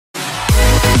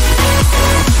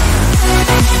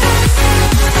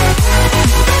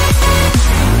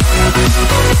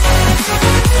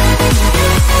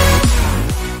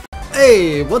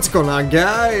Hey, what's going on,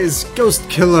 guys? Ghost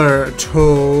Killer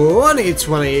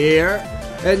 2020 here,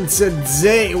 and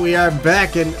today we are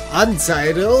back in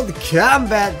Untitled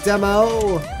Combat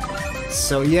Demo.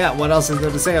 So yeah, what else is there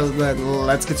to say other than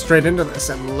let's get straight into this,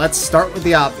 and let's start with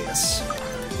the obvious.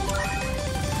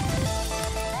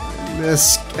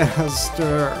 Miss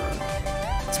Caster.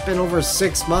 It's been over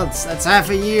 6 months. That's half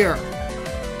a year.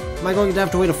 Am I going to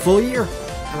have to wait a full year?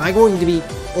 Am I going to be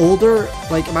older?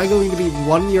 Like, am I going to be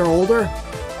 1 year older?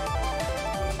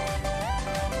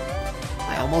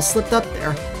 I almost slipped up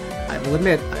there. I will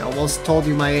admit, I almost told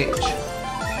you my age.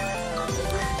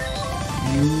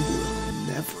 You will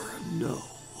never know.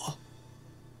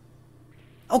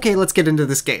 Okay, let's get into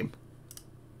this game.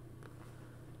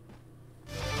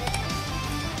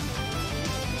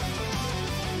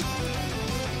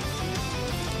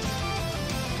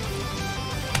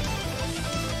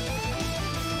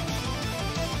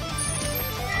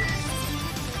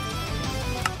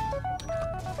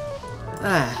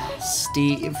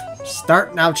 Steve,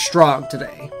 starting out strong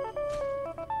today.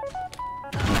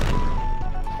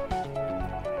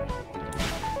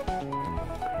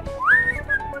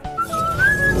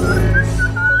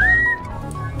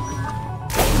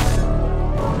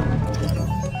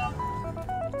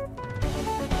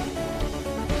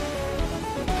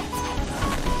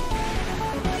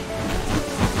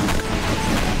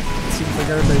 Seems like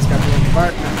everybody's got the one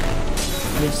part.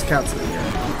 Let me just count to the year.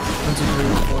 1, 2,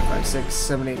 3, 4, 5, 6,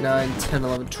 7, 8, 9, 10,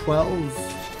 11,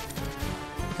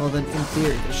 12. Well then, in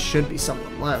theory, there should be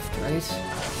someone left, right?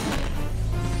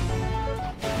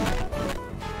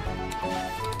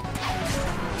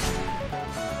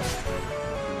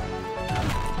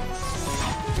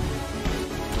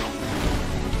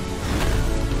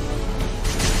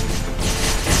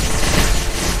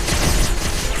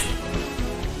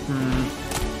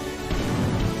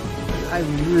 I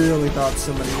really thought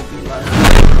somebody would be left.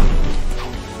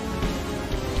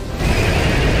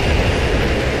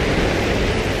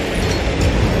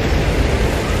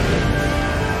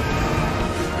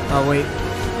 Oh wait.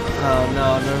 Oh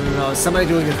no. Is somebody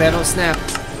doing a Thanos snap?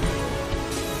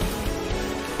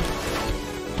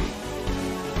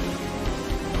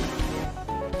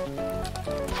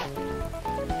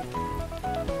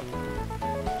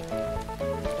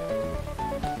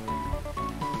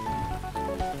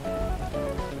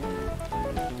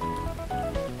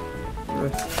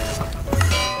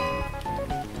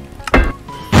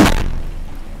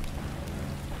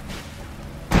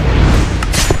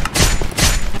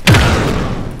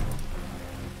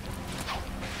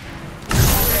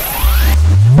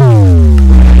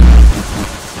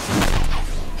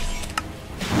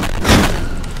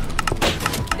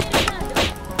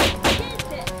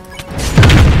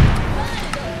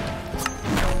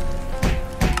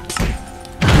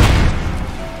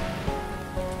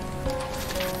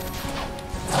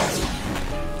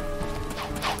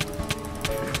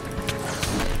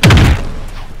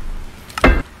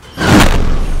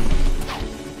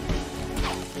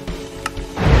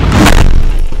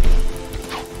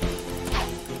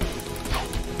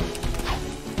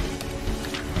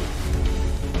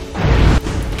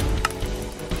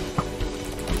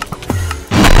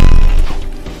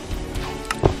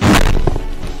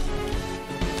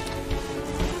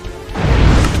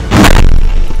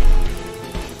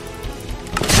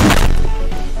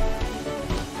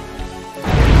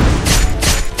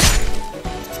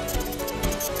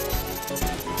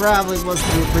 Probably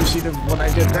wasn't too appreciative of what I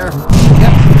did there. Yep.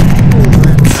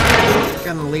 That's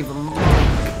gonna leave him alone.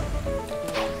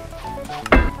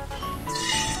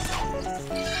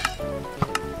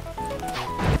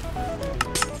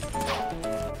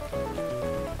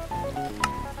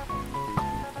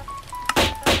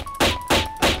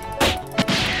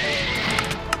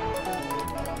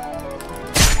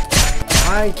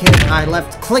 Why can't I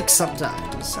left click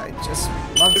sometimes? I just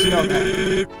love to know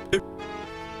that.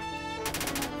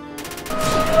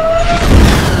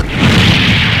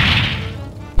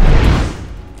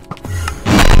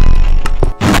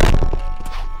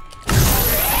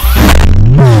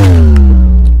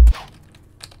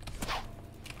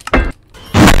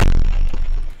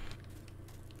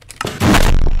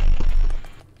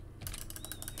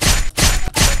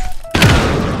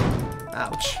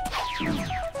 Ouch.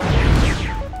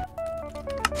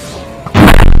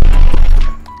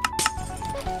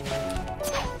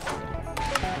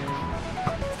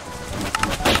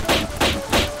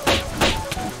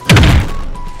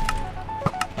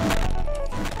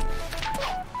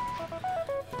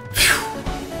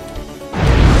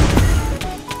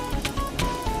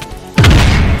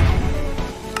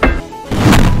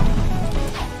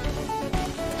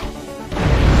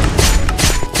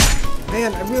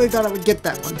 really thought I would get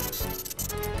that one.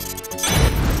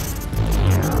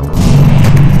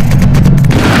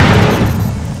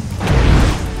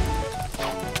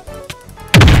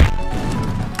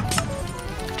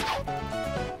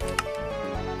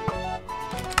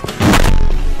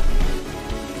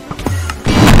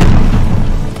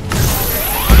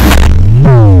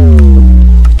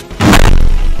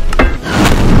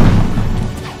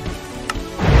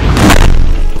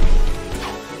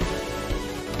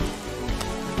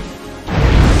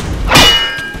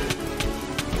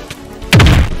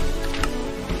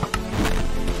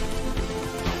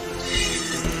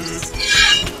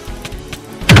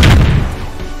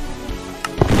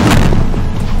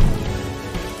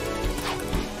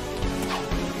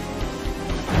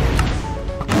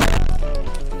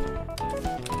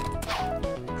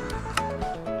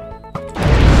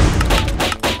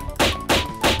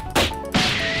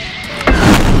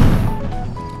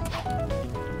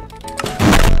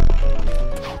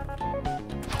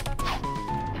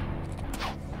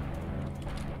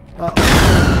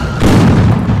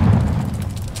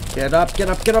 Get up, get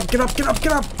up, get up, get up, get up,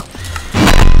 get up!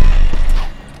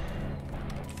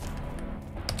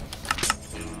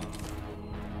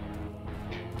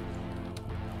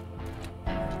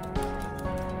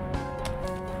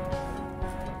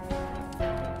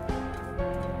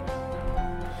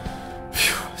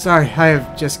 Phew, sorry, I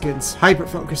have just getting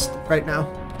hyper-focused right now.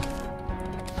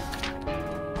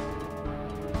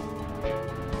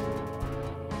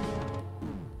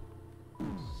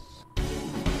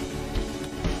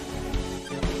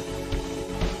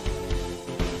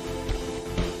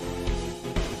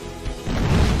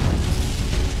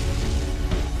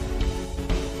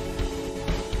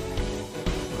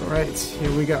 Alright,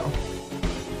 here we go.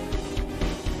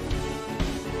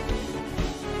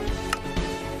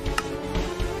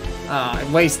 Ah, I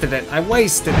wasted it. I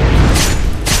wasted it.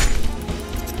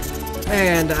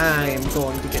 And I am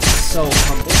going to get so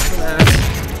humbled for that.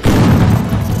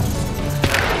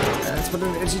 That's what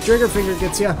an itchy trigger finger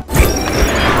gets ya.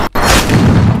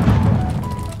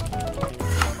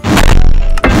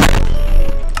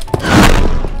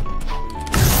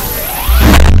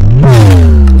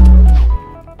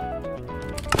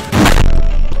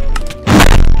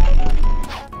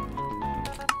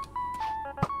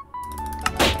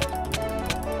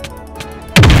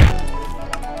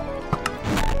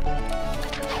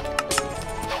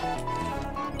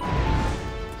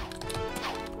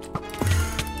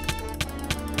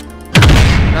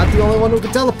 Not the only one who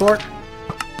can teleport.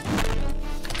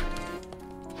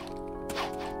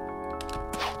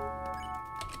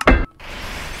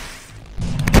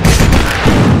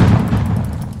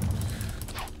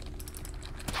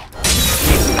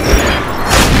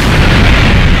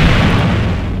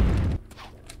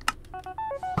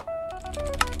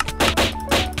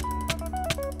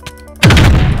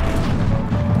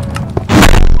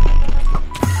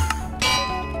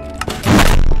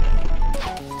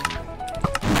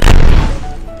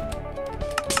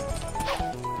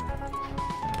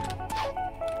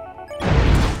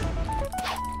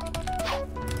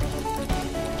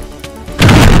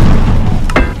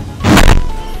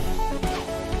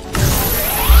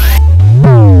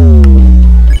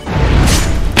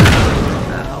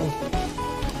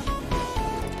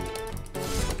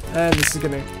 And this is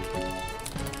gonna...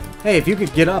 Hey, if you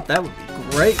could get up, that would be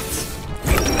great.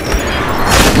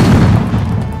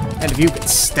 And if you could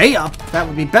stay up, that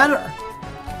would be better.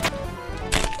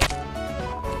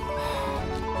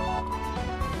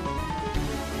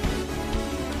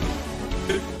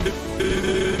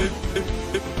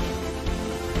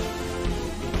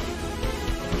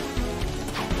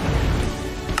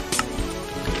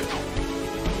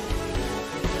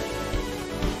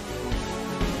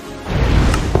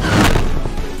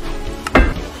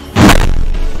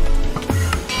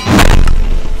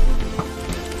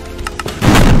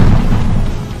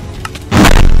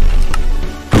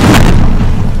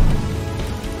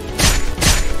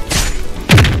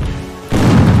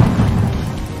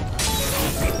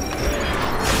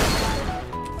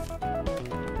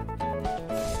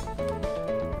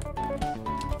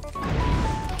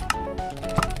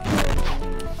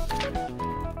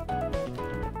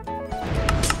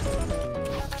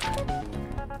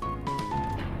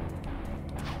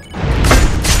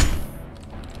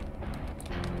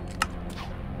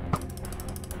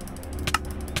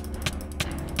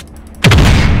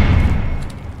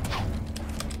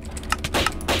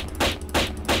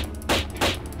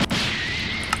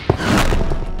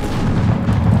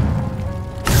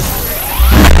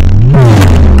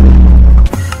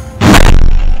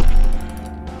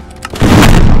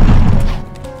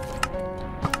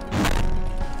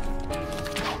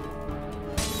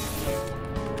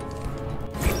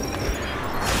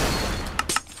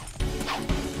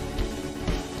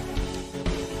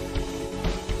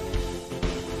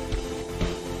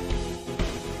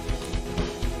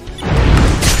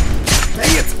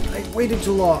 waiting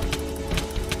too long.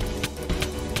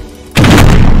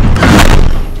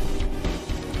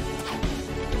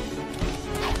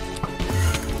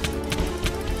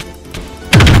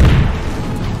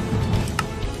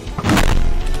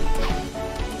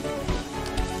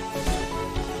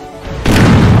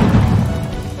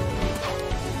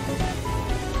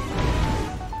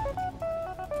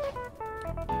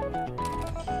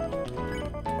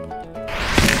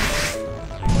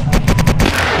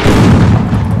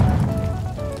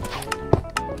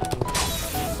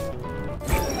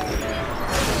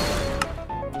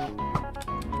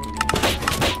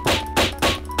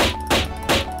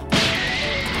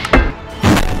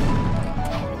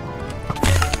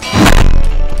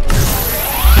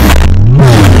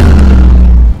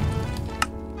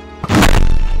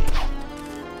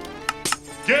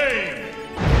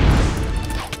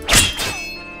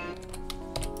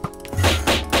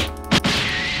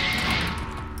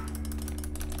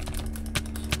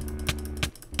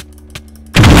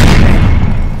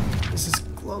 This is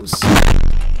close.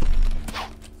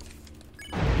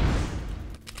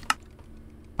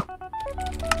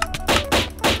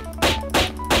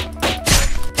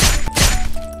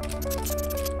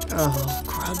 Oh,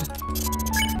 crud.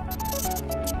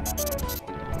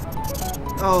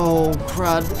 Oh,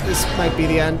 crud. This might be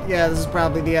the end. Yeah, this is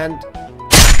probably the end.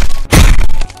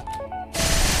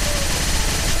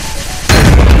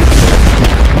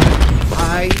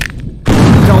 I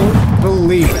don't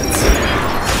believe it.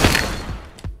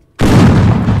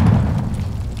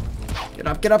 Get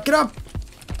up, get up, get up!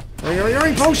 Hurry, hurry,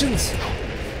 hurry, potions!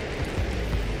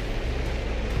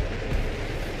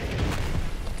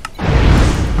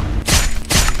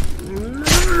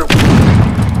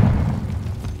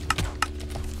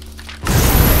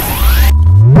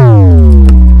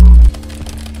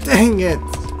 Dang it!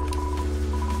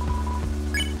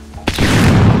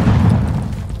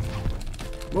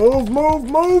 Move, move,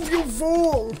 move, you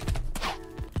fool!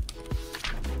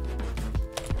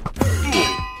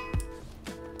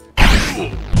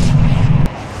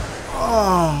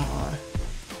 Oh,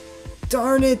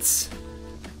 darn it!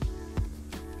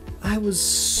 I was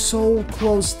so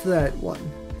close to that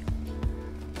one.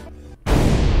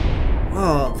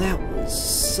 Oh, that was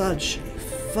such a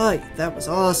fight. That was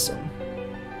awesome.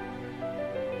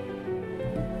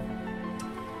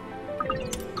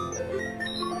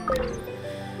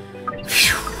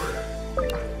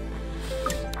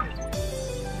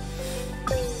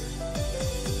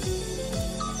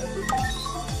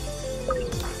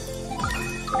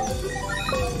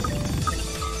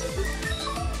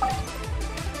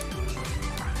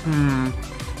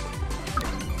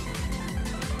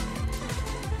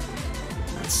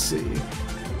 Let's see.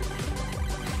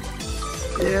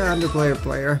 Yeah, underplayer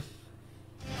player.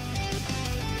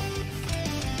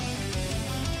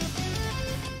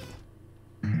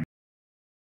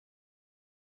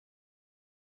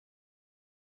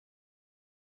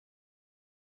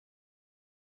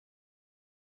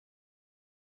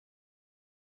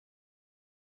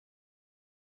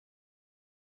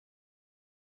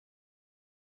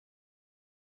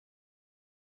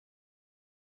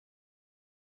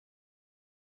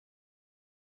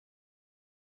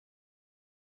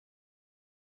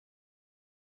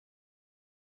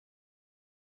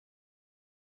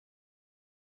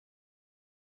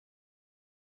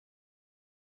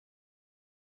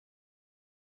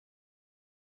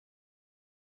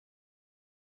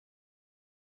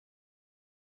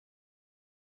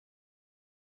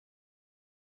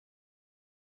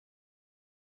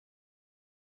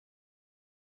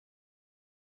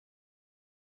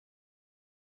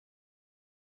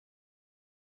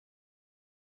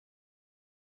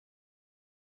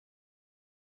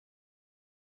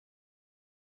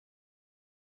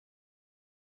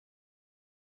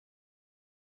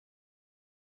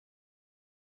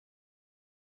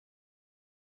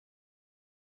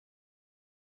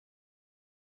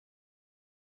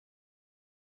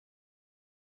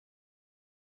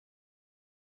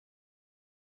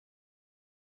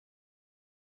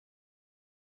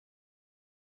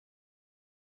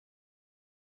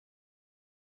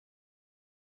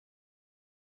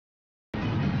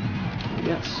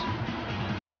 Yes.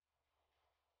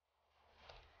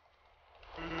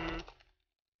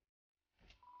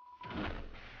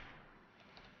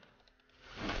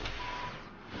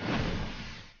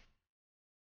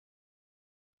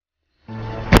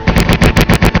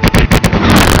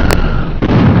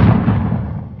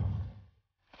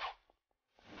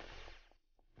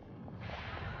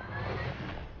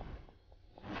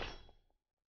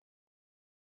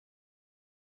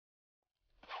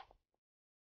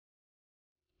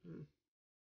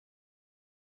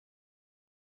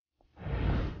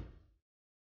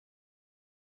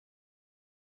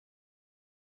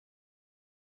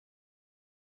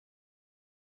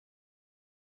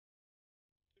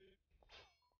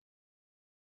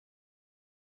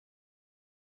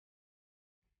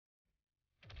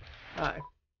 Hi.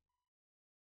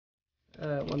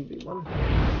 1v1.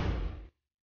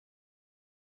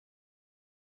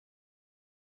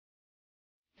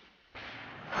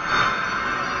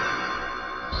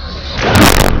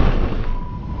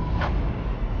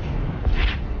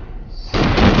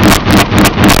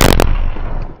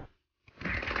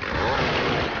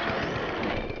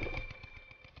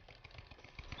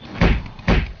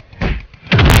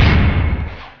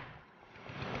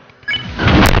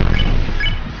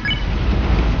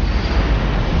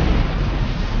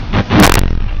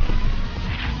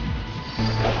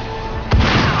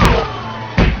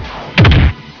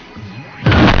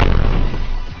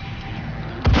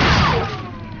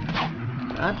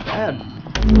 Not bad.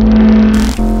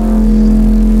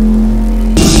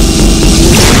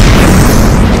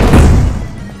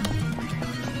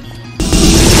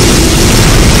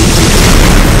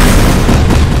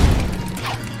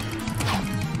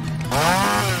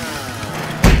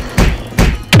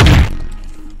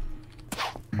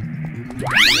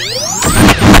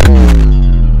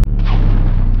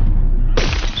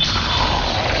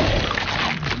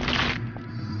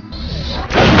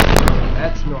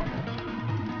 That's normal.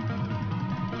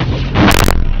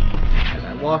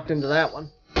 Walked into that one.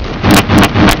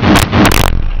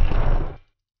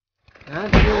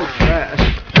 Not really trash.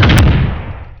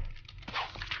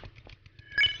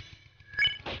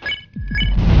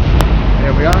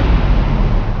 There we are.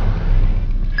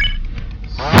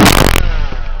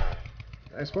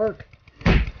 Nice work.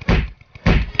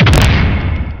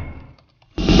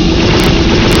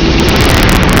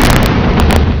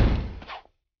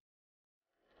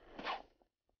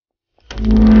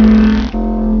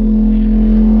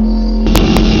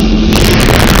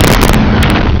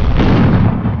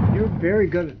 Very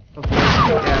good at avoiding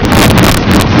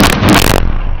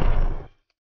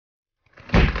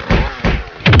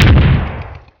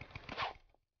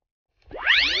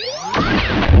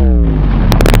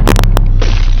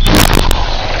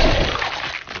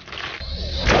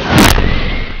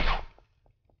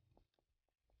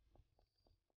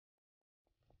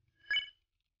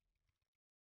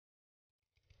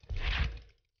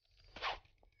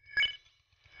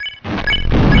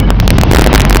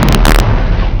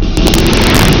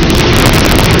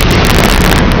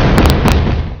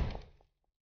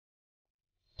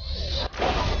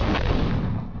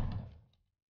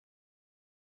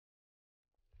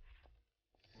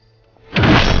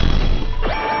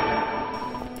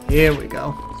Here we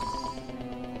go.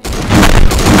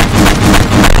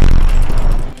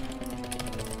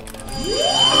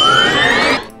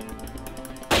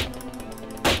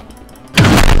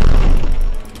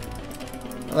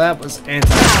 Well, that was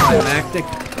anticlimactic.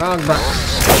 Wrong button.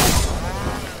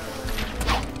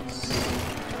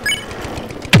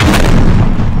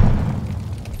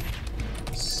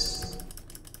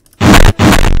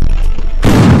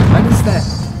 What is that?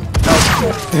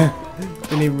 Oh.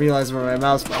 Didn't even realize where my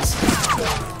mouse was.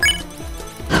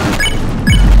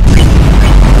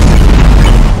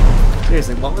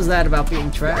 Seriously, what was that about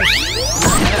being trash?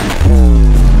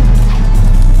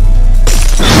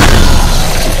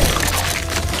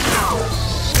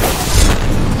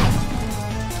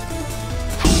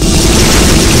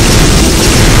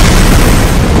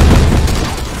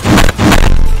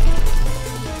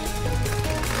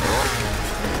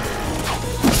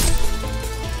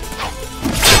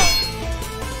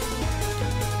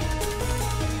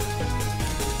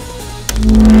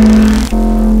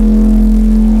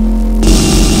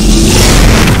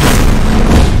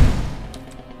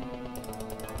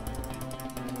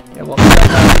 Yeah, what was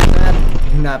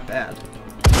that? Not bad.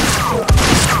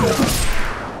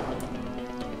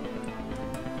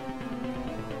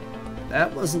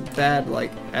 That wasn't bad,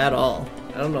 like, at all.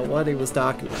 I don't know what he was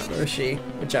talking about, or she,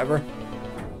 whichever.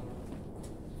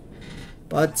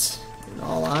 But, in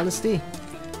all honesty,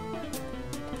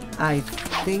 I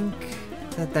think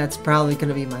that that's probably going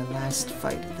to be my last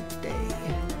fight of the day.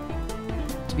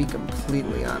 To be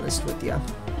completely honest with you.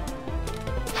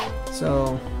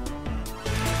 So,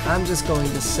 I'm just going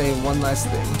to say one last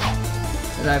thing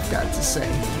that I've got to say.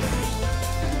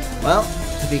 Well,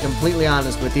 to be completely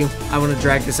honest with you, I want to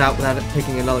drag this out without it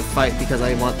picking another fight because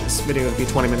I want this video to be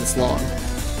 20 minutes long.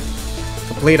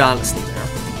 Complete honesty there.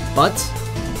 But,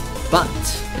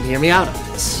 and hear me out on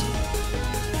this.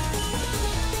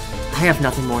 I have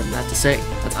nothing more than that to say.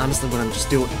 That's honestly what I'm just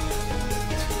doing.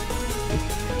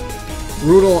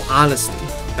 Brutal honesty.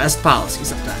 Best policy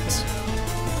sometimes.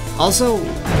 Also,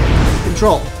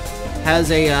 Control has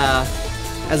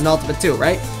an ultimate too,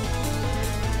 right?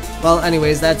 Well,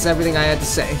 anyways, that's everything I had to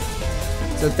say.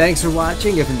 So thanks for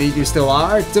watching, if indeed you still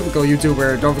are. Typical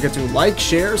YouTuber, don't forget to like,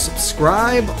 share,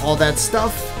 subscribe, all that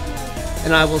stuff.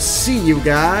 and I will see you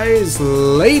guys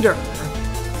later.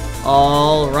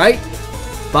 Alright,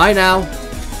 bye now.